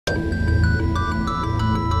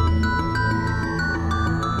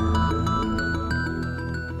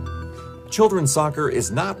Children's soccer is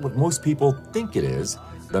not what most people think it is.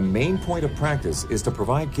 The main point of practice is to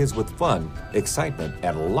provide kids with fun, excitement,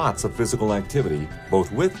 and lots of physical activity, both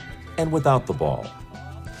with and without the ball.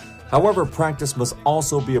 However, practice must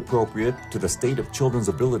also be appropriate to the state of children's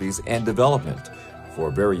abilities and development. For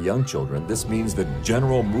very young children, this means that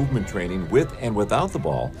general movement training with and without the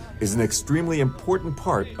ball is an extremely important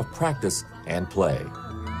part of practice and play.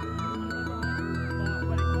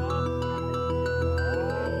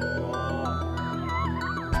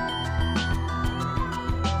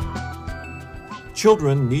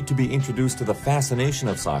 Children need to be introduced to the fascination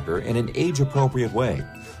of soccer in an age-appropriate way.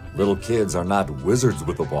 Little kids are not wizards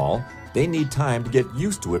with the ball. They need time to get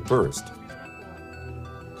used to it first.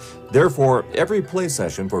 Therefore, every play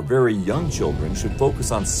session for very young children should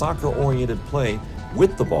focus on soccer-oriented play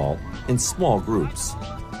with the ball in small groups.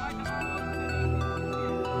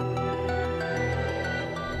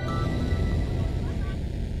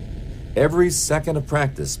 Every second of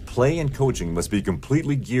practice, play and coaching must be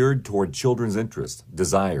completely geared toward children's interests,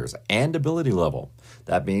 desires, and ability level.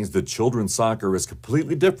 That means that children's soccer is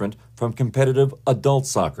completely different from competitive adult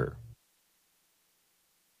soccer.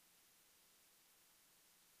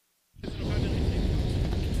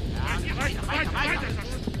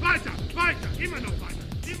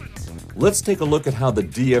 Let's take a look at how the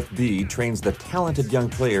DFB trains the talented young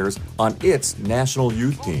players on its national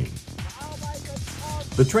youth team.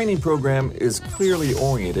 The training program is clearly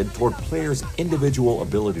oriented toward players' individual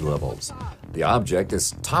ability levels. The object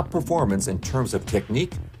is top performance in terms of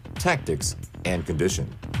technique, tactics, and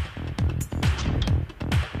condition.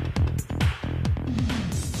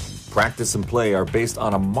 Practice and play are based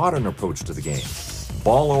on a modern approach to the game.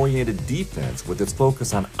 Ball-oriented defense, with its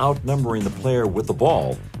focus on outnumbering the player with the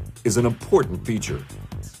ball, is an important feature.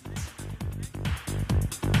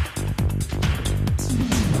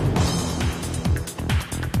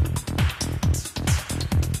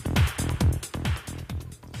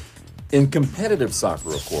 In competitive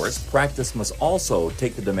soccer, of course, practice must also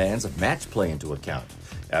take the demands of match play into account.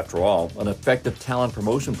 After all, an effective talent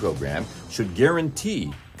promotion program should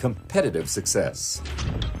guarantee competitive success.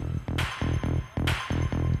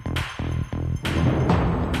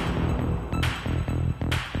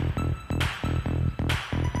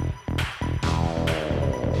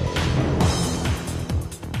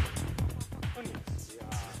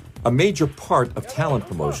 A major part of talent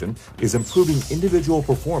promotion is improving individual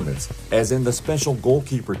performance, as in the special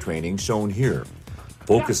goalkeeper training shown here.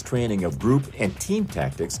 Focused training of group and team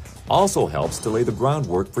tactics also helps to lay the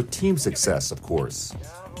groundwork for team success, of course.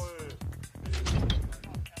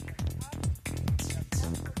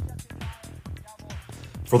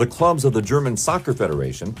 For the clubs of the German Soccer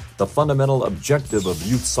Federation, the fundamental objective of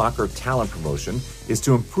youth soccer talent promotion is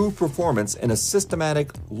to improve performance in a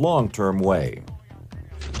systematic, long-term way.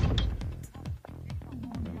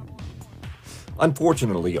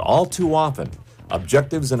 Unfortunately, all too often,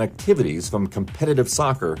 objectives and activities from competitive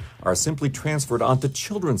soccer are simply transferred onto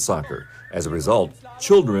children's soccer. As a result,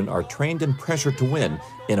 children are trained and pressured to win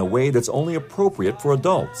in a way that's only appropriate for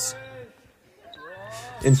adults.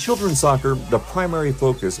 In children's soccer, the primary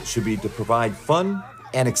focus should be to provide fun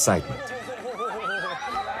and excitement.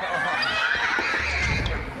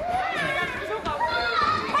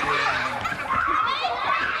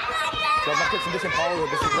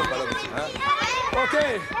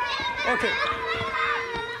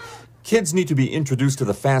 Kids need to be introduced to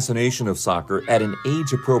the fascination of soccer at an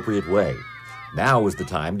age-appropriate way. Now is the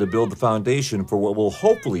time to build the foundation for what will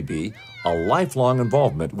hopefully be a lifelong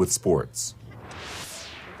involvement with sports.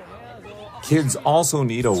 Kids also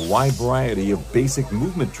need a wide variety of basic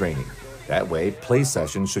movement training. That way, play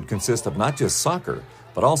sessions should consist of not just soccer,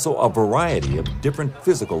 but also a variety of different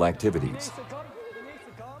physical activities.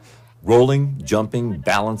 Rolling, jumping,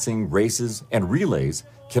 balancing, races, and relays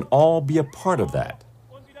can all be a part of that.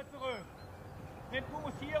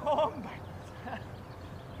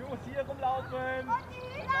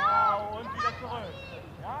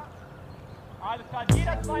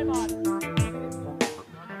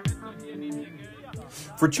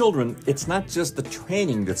 For children, it's not just the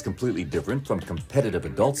training that's completely different from competitive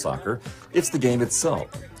adult soccer, it's the game itself.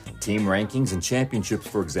 Team rankings and championships,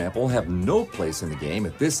 for example, have no place in the game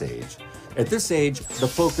at this age. At this age, the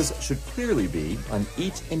focus should clearly be on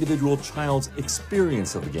each individual child's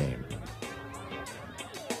experience of the game.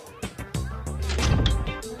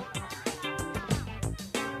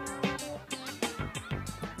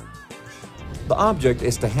 The object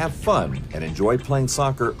is to have fun and enjoy playing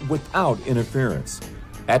soccer without interference.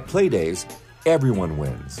 At play days, everyone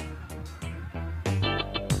wins.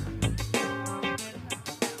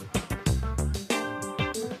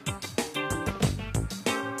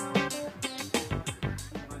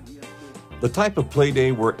 The type of play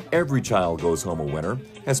day where every child goes home a winner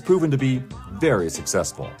has proven to be very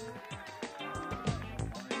successful.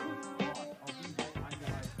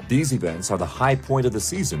 These events are the high point of the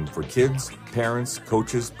season for kids, parents,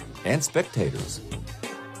 coaches, and spectators.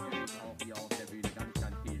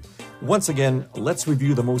 Once again, let's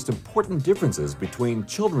review the most important differences between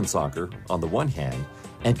children's soccer on the one hand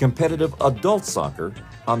and competitive adult soccer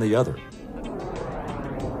on the other.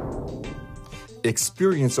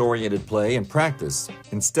 Experience-oriented play and practice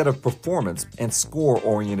instead of performance and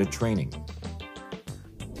score-oriented training.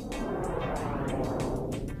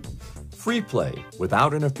 Free play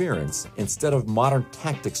without interference instead of modern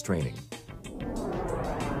tactics training.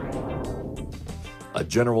 A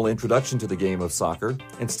general introduction to the game of soccer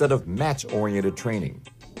instead of match-oriented training.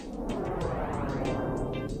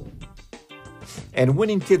 And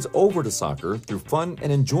winning kids over to soccer through fun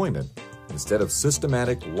and enjoyment instead of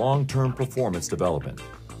systematic long-term performance development.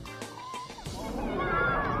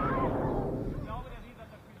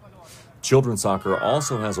 Children's soccer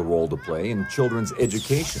also has a role to play in children's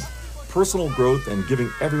education. Personal growth and giving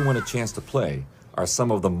everyone a chance to play are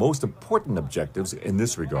some of the most important objectives in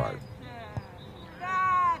this regard.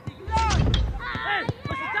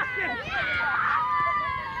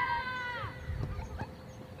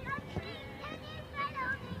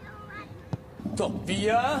 Top,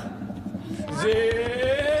 wir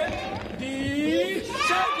sind die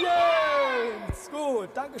Champions! Gut,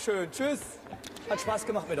 Dankeschön, tschüss. Hat Spaß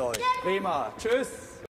gemacht mit euch. Prima, tschüss.